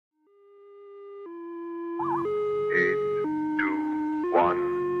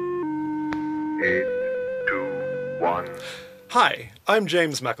Hi, I'm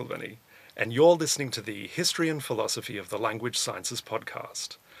James McElvenny, and you're listening to the History and Philosophy of the Language Sciences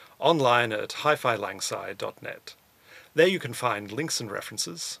podcast, online at hifilangsi.net. There you can find links and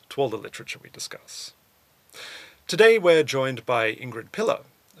references to all the literature we discuss. Today we're joined by Ingrid Piller,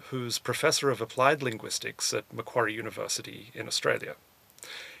 who's Professor of Applied Linguistics at Macquarie University in Australia.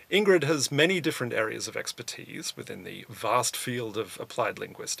 Ingrid has many different areas of expertise within the vast field of applied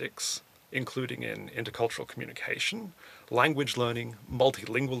linguistics, including in intercultural communication, language learning,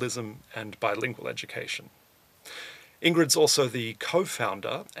 multilingualism, and bilingual education. Ingrid's also the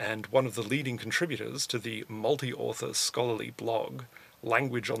co-founder and one of the leading contributors to the multi-author scholarly blog,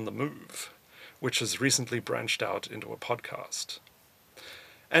 Language on the Move, which has recently branched out into a podcast.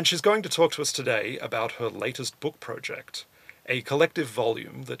 And she's going to talk to us today about her latest book project, a collective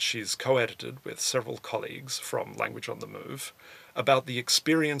volume that she's co-edited with several colleagues from Language on the Move, about the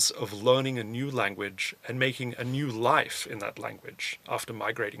experience of learning a new language and making a new life in that language after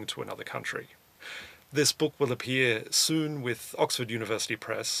migrating to another country. This book will appear soon with Oxford University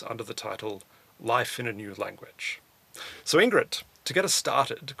Press under the title Life in a New Language. So Ingrid, to get us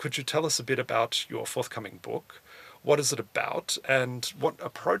started, could you tell us a bit about your forthcoming book? What is it about and what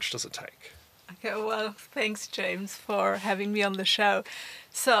approach does it take? Okay, well, thanks, James, for having me on the show.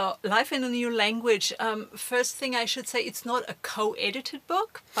 So, Life in a New Language, first thing I should say, it's not a co-edited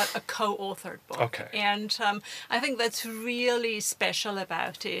book, but a co-authored book. Okay. And I think that's really special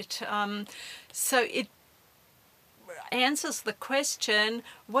about it. So it answers the question,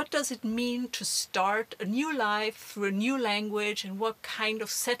 what does it mean to start a new life through a new language, and what kind of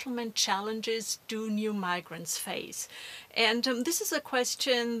settlement challenges do new migrants face? And this is a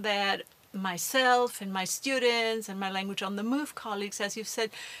question that myself and my students and my Language on the Move colleagues, as you've said,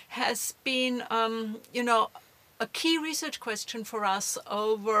 has been, a key research question for us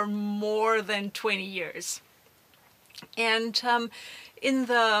over more than 20 years. And in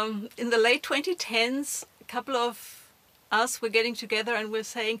the late 2010s, a couple of us were getting together and we're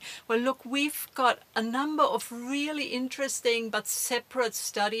saying, well, look, we've got a number of really interesting but separate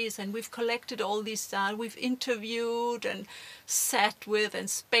studies, and we've collected all these data. We've interviewed and sat with and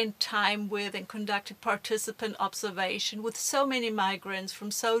spent time with and conducted participant observation with so many migrants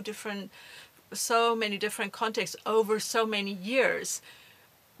from so many different contexts over so many years.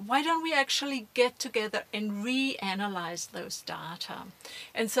 Why don't we actually get together and reanalyze those data?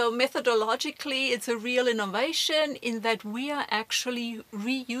 And so methodologically, it's a real innovation in that we are actually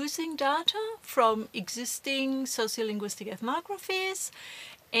reusing data from existing sociolinguistic ethnographies.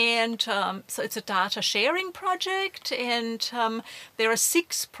 And so it's a data sharing project, and there are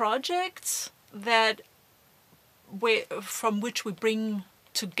 6 projects from which we bring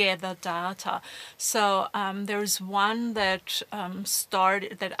together data. So there's one that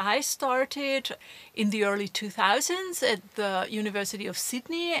I started in the early 2000s at the University of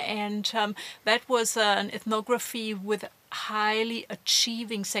Sydney, and that was an ethnography with highly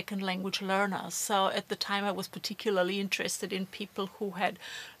achieving second language learners. So at the time I was particularly interested in people who had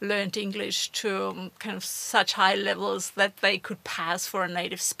learned English to kind of such high levels that they could pass for a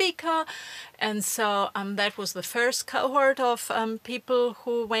native speaker. And so that was the first cohort of people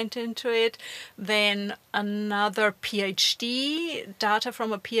who went into it. Then another PhD, data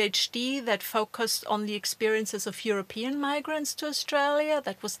from a PhD that focused on the experiences of European migrants to Australia.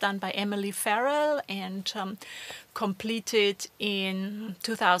 That was done by Emily Farrell and completed in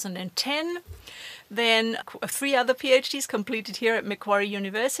 2010. Then 3 other PhDs completed here at Macquarie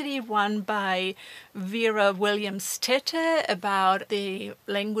University, one by Vera Williams-Tete about the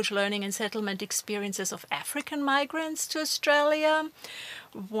language learning and settlement experiences of African migrants to Australia,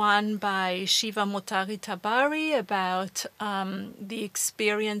 one by Shiva Motari Tabari about the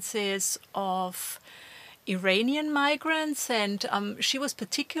experiences of Iranian migrants, and she was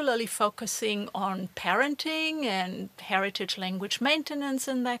particularly focusing on parenting and heritage language maintenance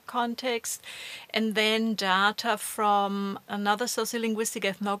in that context. And then data from another sociolinguistic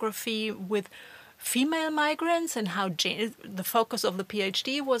ethnography with female migrants, and how the focus of the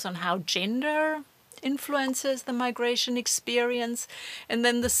PhD was on how gender influences the migration experience. And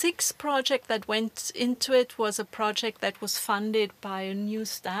then the 6th project that went into it was a project that was funded by a new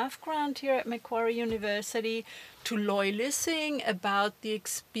staff grant here at Macquarie University to Loy Lissing about the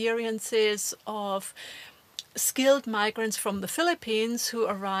experiences of skilled migrants from the Philippines who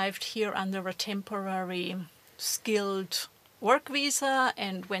arrived here under a temporary skilled work visa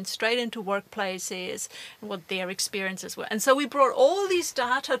and went straight into workplaces, and what their experiences were. And so we brought all these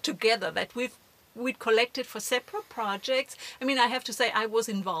data together that we'd collected for separate projects. I mean, I have to say I was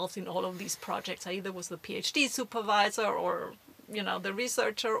involved in all of these projects. I either was the PhD supervisor or the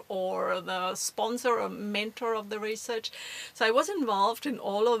researcher or the sponsor or mentor of the research. So I was involved in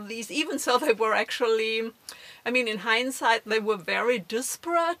all of these, even so they were actually, in hindsight, they were very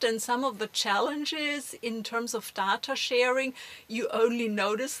disparate, and some of the challenges in terms of data sharing, you only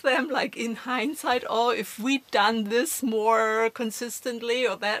notice them like in hindsight, if we'd done this more consistently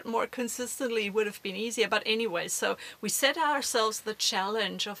or that more consistently, it would have been easier. But anyway, so we set ourselves the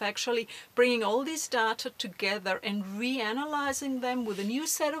challenge of actually bringing all these data together and reanalyzing them with a new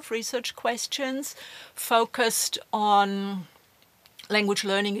set of research questions focused on language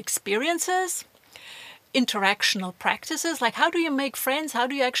learning experiences, interactional practices, like how do you make friends, how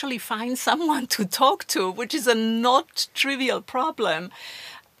do you actually find someone to talk to, which is a not trivial problem.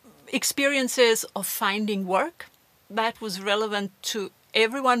 Experiences of finding work, that was relevant to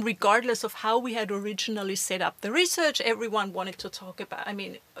everyone, regardless of how we had originally set up the research. Everyone wanted to talk about,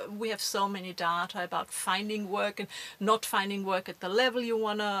 we have so many data about finding work and not finding work at the level you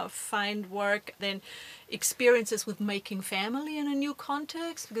want to find work. Then experiences with making family in a new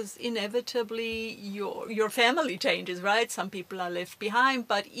context, because inevitably your family changes, right? Some people are left behind,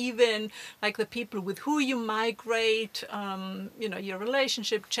 but even like the people with who you migrate, your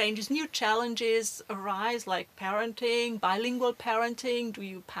relationship changes, new challenges arise, like parenting, bilingual parenting. Do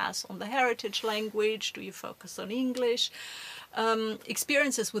you pass on the heritage language? Do you focus on English?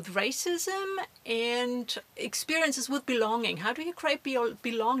 Experiences with racism and experiences with belonging. How do you create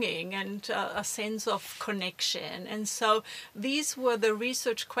belonging and a sense of connection? And so these were the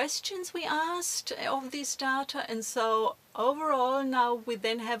research questions we asked of these data. And so overall now we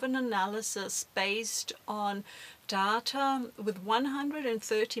then have an analysis based on data with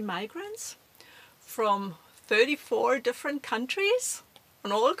 130 migrants from 34 different countries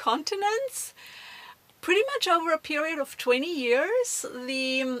on all continents, pretty much over a period of 20 years.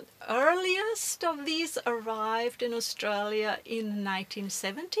 The earliest of these arrived in Australia in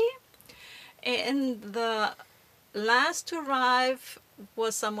 1970, and the last to arrive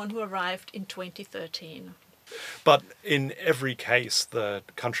was someone who arrived in 2013. But in every case, the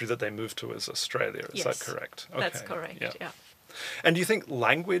country that they moved to is Australia. Is that correct? Okay. That's correct, yeah. And do you think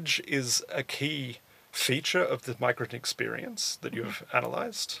language is a key feature of the migrant experience that you've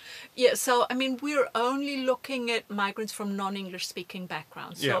analysed? Yeah, so we're only looking at migrants from non-English speaking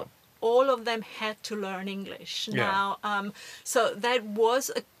backgrounds. So all of them had to learn English. Now, so that was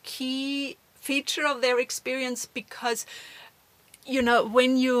a key feature of their experience because,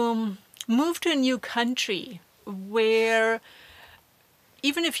 when you move to a new country where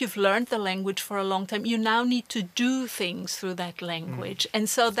even if you've learned the language for a long time, you now need to do things through that language. And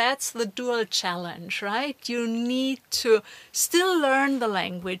so that's the dual challenge, right? You need to still learn the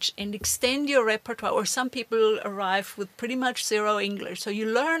language and extend your repertoire. Or some people arrive with pretty much zero English. So you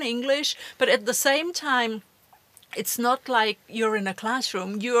learn English, but at the same time, it's not like you're in a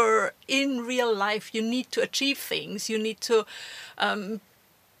classroom. You're in real life. You need to achieve things. You need to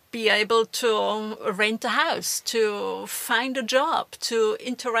be able to rent a house, to find a job, to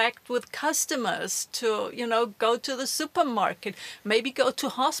interact with customers, to, go to the supermarket, maybe go to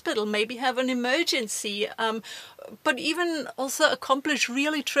hospital, maybe have an emergency, but even also accomplish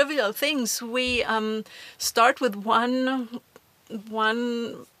really trivial things. We start with one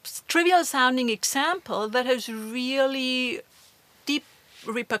trivial sounding example that has really deep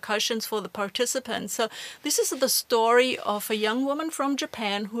repercussions for the participants. So this is the story of a young woman from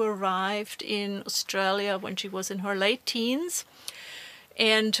Japan who arrived in Australia when she was in her late teens.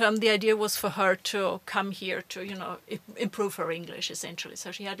 And the idea was for her to come here to, improve her English, essentially.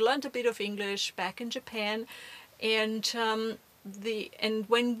 So she had learned a bit of English back in Japan. And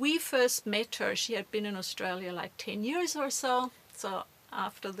when we first met her, she had been in Australia like 10 years or so. So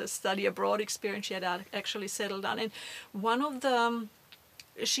after the study abroad experience, she had actually settled down. And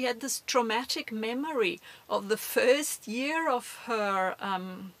she had this traumatic memory of the first year of her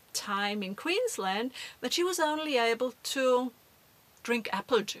time in Queensland, that she was only able to drink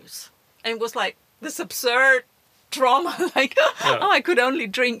apple juice. And it was like this absurd trauma, I could only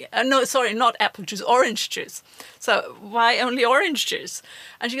drink, not apple juice, orange juice. So why only orange juice?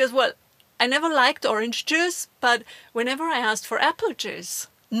 And she goes, well, I never liked orange juice, but whenever I asked for apple juice,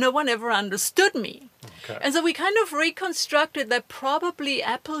 no one ever understood me. Okay. And so we kind of reconstructed that probably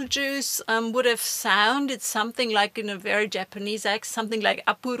apple juice would have sounded something like, in a very Japanese accent, something like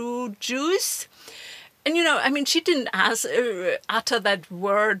apuru juice. And she didn't utter that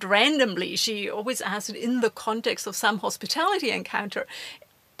word randomly. She always asked it in the context of some hospitality encounter.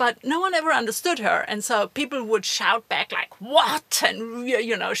 but no one ever understood her. And so people would shout back like, what? And,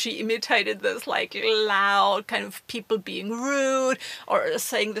 you know, she imitated this like loud kind of people being rude or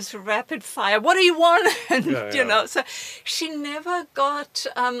saying this rapid fire, what do you want? And, you know, so she never got,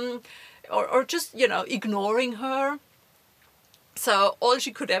 or just, you know, ignoring her. So all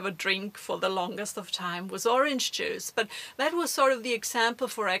she could ever drink for the longest of time was orange juice. But that was sort of the example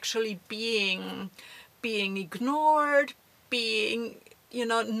for actually being ignored, being, you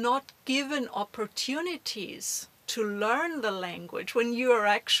know, not given opportunities to learn the language when you are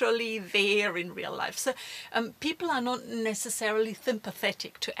actually there in real life. So people are not necessarily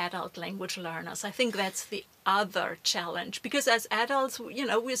sympathetic to adult language learners. I think that's the other challenge, because as adults, you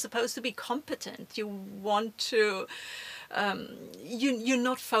know, we're supposed to be competent. You want to, you're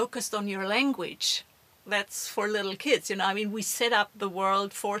not focused on your language. That's for little kids, you know. I mean, we set up the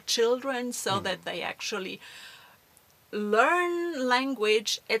world for children so that they actually learn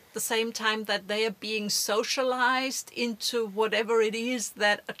language at the same time that they are being socialized into whatever it is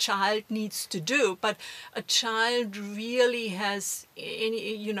that a child needs to do. But a child really has,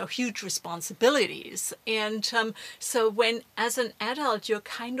 you know, huge responsibilities. And so when, as an adult, you're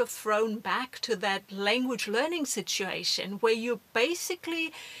kind of thrown back to that language learning situation where you're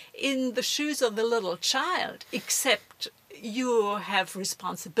basically in the shoes of the little child, except you have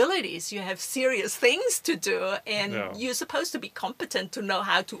responsibilities, you have serious things to do, and you're supposed to be competent to know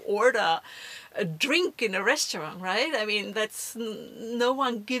how to order a drink in a restaurant, right? I mean, that's, no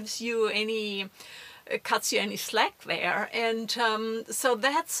one gives you any, cuts you any slack there. And so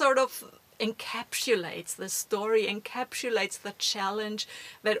that sort of encapsulates the story, encapsulates the challenge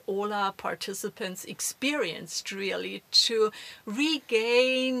that all our participants experienced, really, to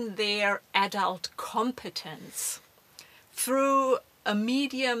regain their adult competence through a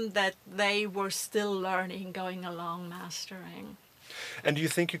medium that they were still learning, going along, mastering. And do you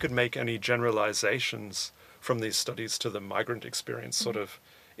think you could make any generalizations from these studies to the migrant experience sort of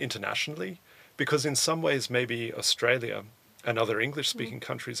internationally? Because in some ways maybe Australia and other English-speaking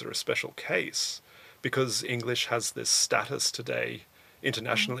countries are a special case, because English has this status today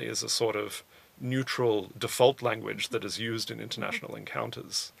internationally as a sort of neutral default language that is used in international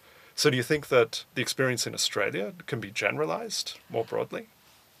encounters. So do you think that the experience in Australia can be generalized more broadly?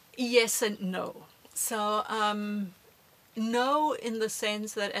 Yes and no. So no, in the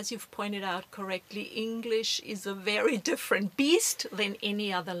sense that, as you've pointed out correctly, English is a very different beast than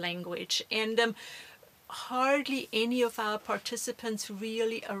any other language. And hardly any of our participants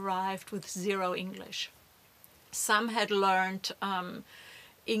really arrived with zero English. Some had learned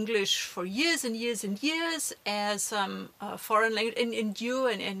English for years and years and years as a foreign language. And you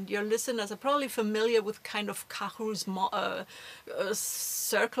and your listeners are probably familiar with kind of Kachru's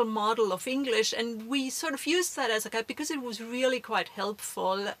circle model of English. And we sort of used that as a guide because it was really quite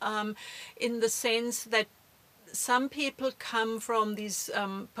helpful in the sense that some people come from these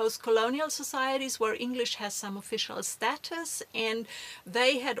post-colonial societies where English has some official status, and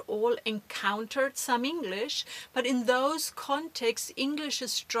they had all encountered some English, but in those contexts, English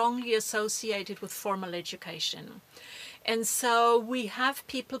is strongly associated with formal education. And so we have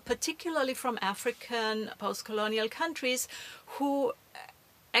people, particularly from African post-colonial countries, who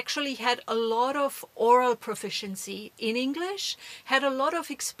actually had a lot of oral proficiency in English, had a lot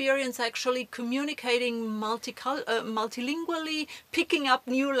of experience actually communicating multilingually, picking up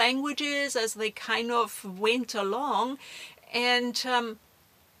new languages as they kind of went along. And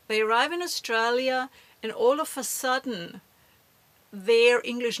they arrive in Australia, and all of a sudden, their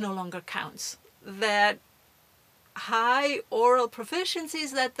English no longer counts. That high oral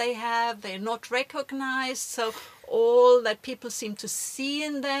proficiencies that they have, they're not recognized. So all that people seem to see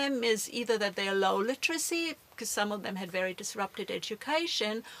in them is either that they are low literacy, because some of them had very disrupted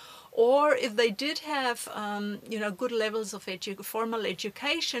education, or if they did have, good levels of formal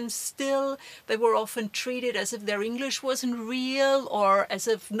education, still they were often treated as if their English wasn't real or as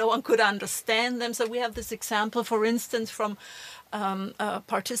if no one could understand them. So we have this example, for instance, from a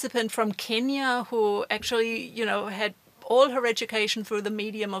participant from Kenya who actually, had all her education through the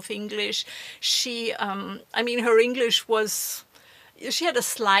medium of English. She, her English was, she had a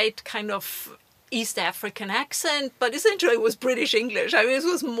slight kind of East African accent, but essentially it was British English. I mean, it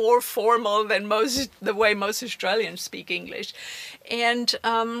was more formal than the way most Australians speak English. And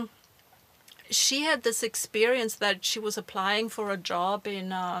she had this experience that she was applying for a job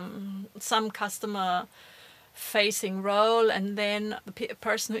in some customer-facing role, and then the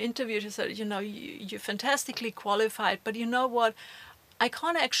person who interviewed her said, you're fantastically qualified, but you know what? I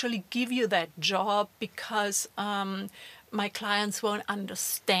can't actually give you that job because my clients won't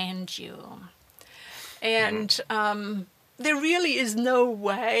understand you. And there really is no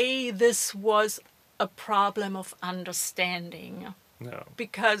way this was a problem of understanding. No.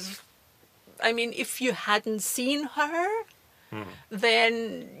 Because, I mean, if you hadn't seen her,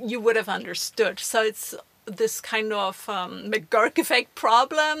 then you would have understood. So it's this kind of McGurk effect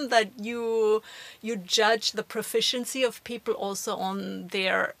problem that you judge the proficiency of people also on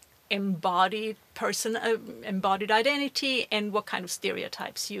their embodied identity and what kind of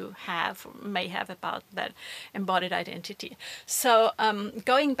stereotypes you may have about that embodied identity. So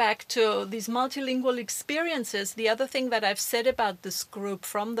going back to these multilingual experiences, the other thing that I've said about this group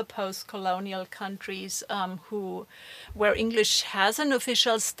from the post-colonial countries where English has an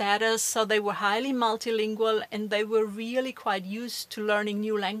official status, so they were highly multilingual and they were really quite used to learning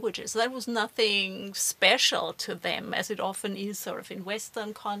new languages. That was nothing special to them, as it often is sort of in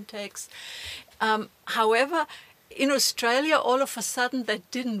Western contexts. However, in Australia, all of a sudden that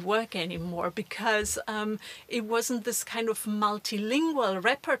didn't work anymore because it wasn't this kind of multilingual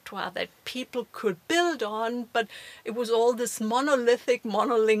repertoire that people could build on, but it was all this monolithic,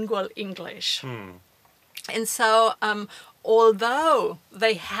 monolingual English. And so although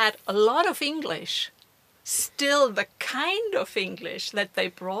they had a lot of English, still the kind of English that they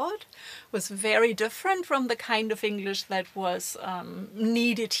brought was very different from the kind of English that was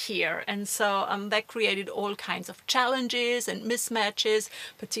needed here. And so that created all kinds of challenges and mismatches,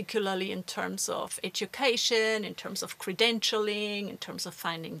 particularly in terms of education, in terms of credentialing, in terms of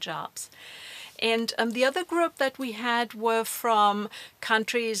finding jobs. And the other group that we had were from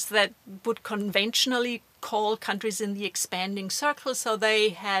countries that would conventionally call countries in the expanding circle. So they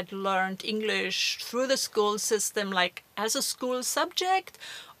had learned English through the school system, like as a school subject,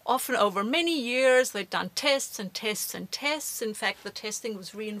 often over many years. They'd done tests and tests and tests. In fact, the testing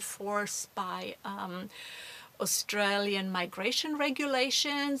was reinforced by Australian migration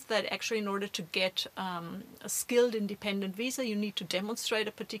regulations that actually in order to get a skilled independent visa, you need to demonstrate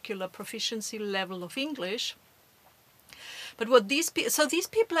a particular proficiency level of English. But what these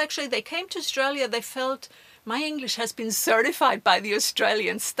people actually, they came to Australia, they felt my English has been certified by the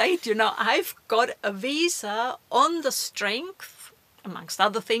Australian state. You know, I've got a visa on the strength, amongst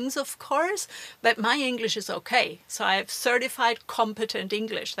other things, of course, that my English is okay. So I have certified competent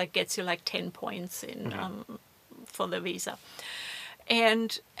English that gets you like 10 points in for the visa.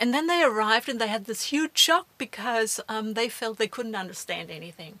 And then they arrived and they had this huge shock because they felt they couldn't understand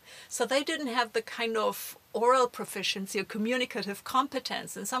anything. So they didn't have the kind of oral proficiency or communicative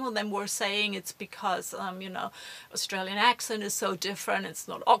competence. And some of them were saying it's because, Australian accent is so different. It's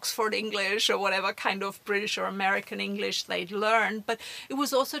not Oxford English or whatever kind of British or American English they'd learned. But it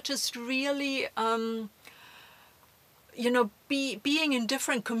was also just really... being in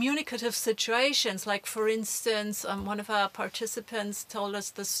different communicative situations. Like, for instance, one of our participants told us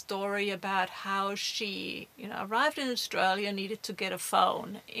the story about how she, arrived in Australia, needed to get a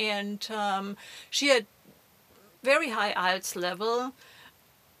phone. And she had very high IELTS level,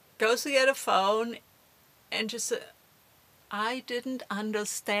 goes to get a phone, and just I didn't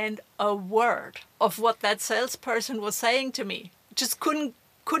understand a word of what that salesperson was saying to me. Just couldn't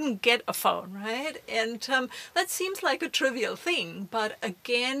get a phone, right? And that seems like a trivial thing, but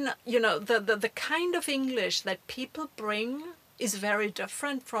again, the kind of English that people bring is very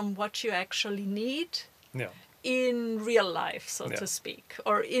different from what you actually need in real life, so to speak,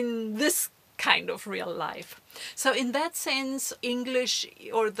 or in this kind of real life. So in that sense, English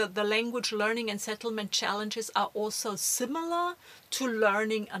or the language learning and settlement challenges are also similar to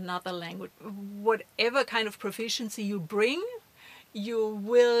learning another language. Whatever kind of proficiency you bring, you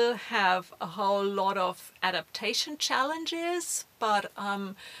will have a whole lot of adaptation challenges, but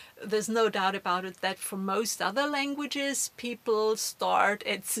there's no doubt about it that for most other languages, people start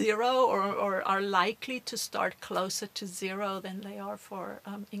at zero or are likely to start closer to zero than they are for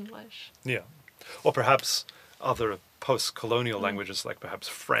English. Yeah. Or perhaps other post-colonial languages like perhaps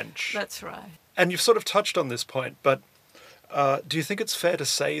French. That's right. And you've sort of touched on this point, but do you think it's fair to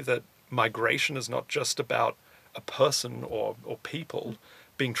say that migration is not just about a person or people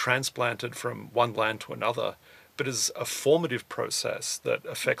being transplanted from one land to another, but is a formative process that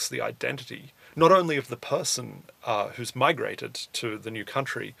affects the identity, not only of the person who's migrated to the new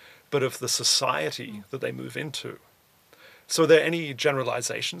country, but of the society that they move into? So are there any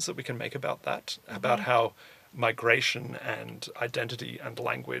generalizations that we can make about that, about how migration and identity and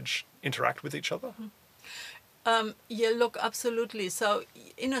language interact with each other? Look, absolutely. So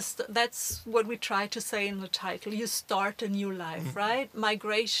that's what we try to say in the title. You start a new life, right?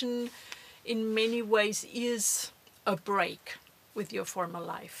 Migration in many ways is a break with your former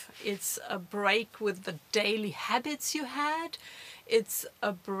life. It's a break with the daily habits you had. It's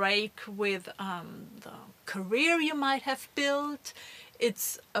a break with the career you might have built.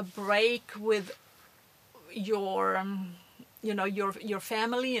 It's a break with your your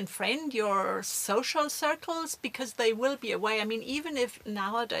family and friend, your social circles, because they will be away. I mean, even if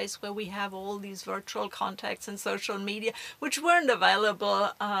nowadays where we have all these virtual contacts and social media, which weren't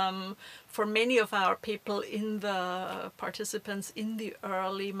available for many of our people in the participants in the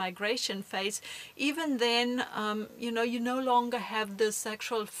early migration phase, even then, you no longer have this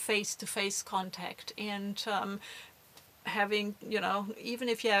actual face-to-face contact. And having, even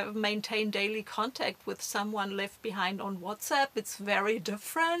if you have maintained daily contact with someone left behind on WhatsApp, it's very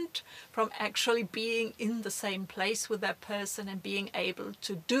different from actually being in the same place with that person and being able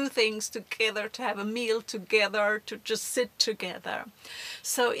to do things together, to have a meal together, to just sit together.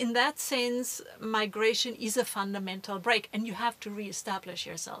 So in that sense, migration is a fundamental break, and you have to reestablish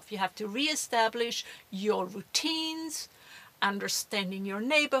yourself. You have to reestablish your routines, understanding your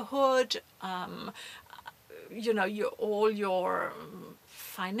neighborhood, all your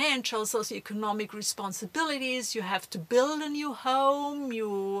financial, socioeconomic responsibilities. You have to build a new home.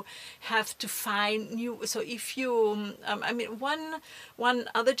 You have to find new. So if you, one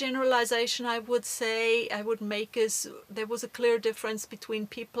other generalization I would make is there was a clear difference between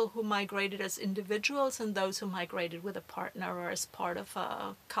people who migrated as individuals and those who migrated with a partner or as part of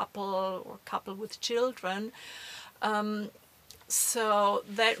a couple or couple with children. So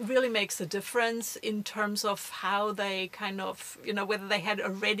that really makes a difference in terms of how they kind of, whether they had a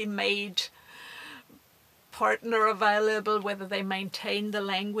ready-made partner available, whether they maintain the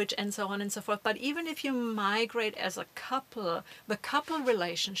language and so on and so forth. But even if you migrate as a couple, the couple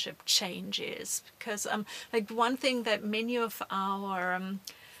relationship changes. Because one thing that many of our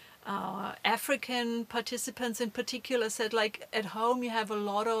African participants in particular said, at home you have a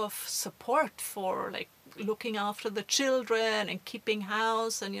lot of support for looking after the children and keeping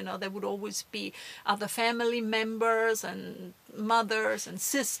house, and there would always be other family members and mothers and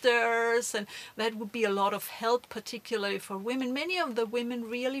sisters, and that would be a lot of help, particularly for women. Many of the women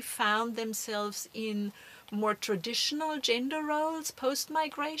really found themselves in more traditional gender roles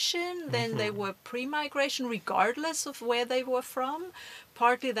post-migration than they were pre-migration, regardless of where they were from.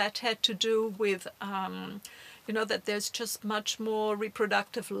 Partly that had to do with that there's just much more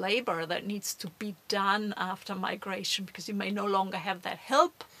reproductive labor that needs to be done after migration, because you may no longer have that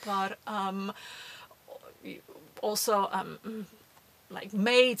help, but also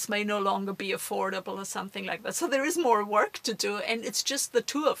maids may no longer be affordable or something like that. So there is more work to do, and it's just the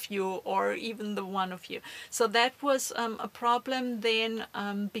two of you or even the one of you. So that was a problem then,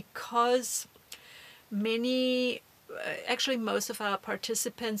 because actually most of our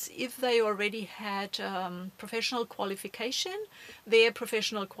participants, if they already had professional qualification, their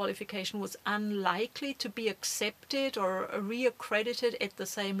professional qualification was unlikely to be accepted or reaccredited at the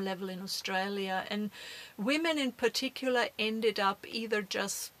same level in Australia. And women in particular ended up either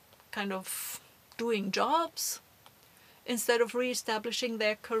just kind of doing jobs instead of reestablishing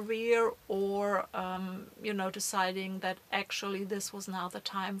their career, or deciding that actually this was now the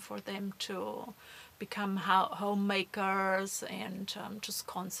time for them to become homemakers and just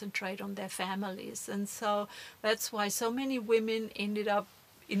concentrate on their families. And so that's why so many women ended up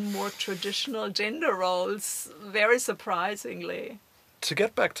in more traditional gender roles, very surprisingly. To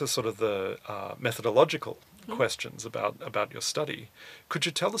get back to sort of the methodological questions about your study, could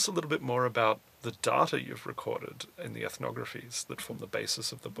you tell us a little bit more about the data you've recorded in the ethnographies that form the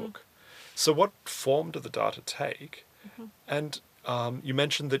basis of the book? So what form do the data take? And you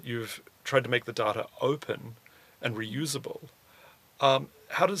mentioned that you've tried to make the data open and reusable.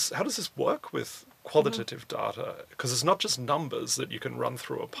 How does this work with qualitative data? Because it's not just numbers that you can run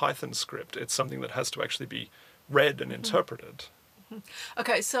through a Python script. It's something that has to actually be read and interpreted.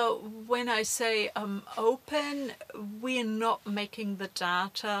 Okay, so when I say open, we're not making the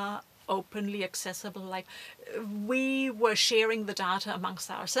data openly accessible. Like, we were sharing the data amongst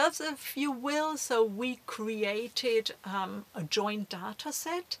ourselves, if you will. So we created a joint data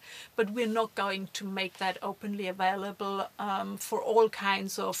set, but we're not going to make that openly available for all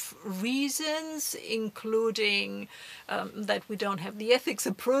kinds of reasons, including that we don't have the ethics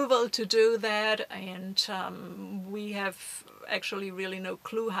approval to do that, and we have actually really no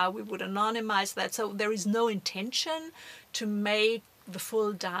clue how we would anonymize that. So there is no intention to make the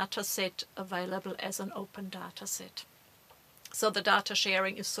full data set available as an open data set. So the data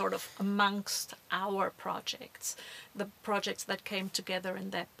sharing is sort of amongst our projects, the projects that came together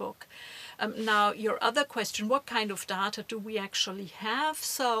in that book. Now, your other question, what kind of data do we actually have?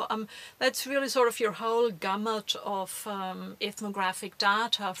 So that's really sort of your whole gamut of ethnographic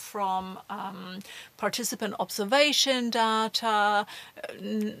data, from participant observation data,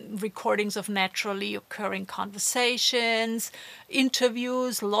 recordings of naturally occurring conversations,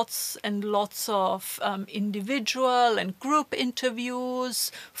 interviews, lots and lots of individual and group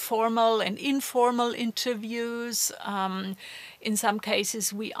interviews, formal and informal interviews. In some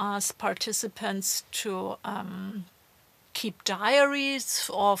cases, we ask participants to keep diaries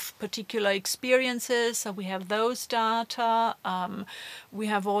of particular experiences, so we have those data. We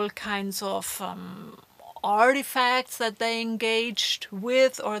have all kinds of artifacts that they engaged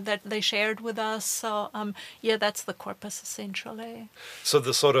with or that they shared with us. So yeah, that's the corpus essentially. So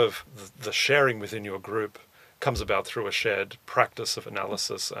the sort of the sharing within your group comes about through a shared practice of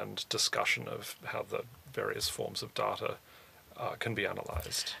analysis and discussion of how the various forms of data can be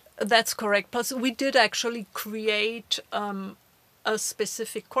analyzed. That's correct. Plus, we did actually create a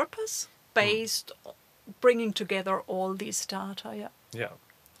specific corpus based bringing together all these data. Yeah. Yeah.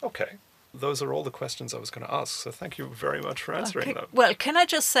 Okay. Those are all the questions I was going to ask, so thank you very much for answering them. Well, can I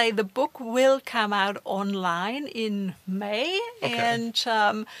just say the book will come out online in May, and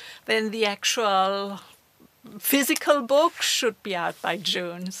then the actual physical book should be out by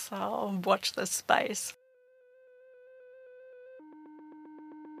June, so watch this space.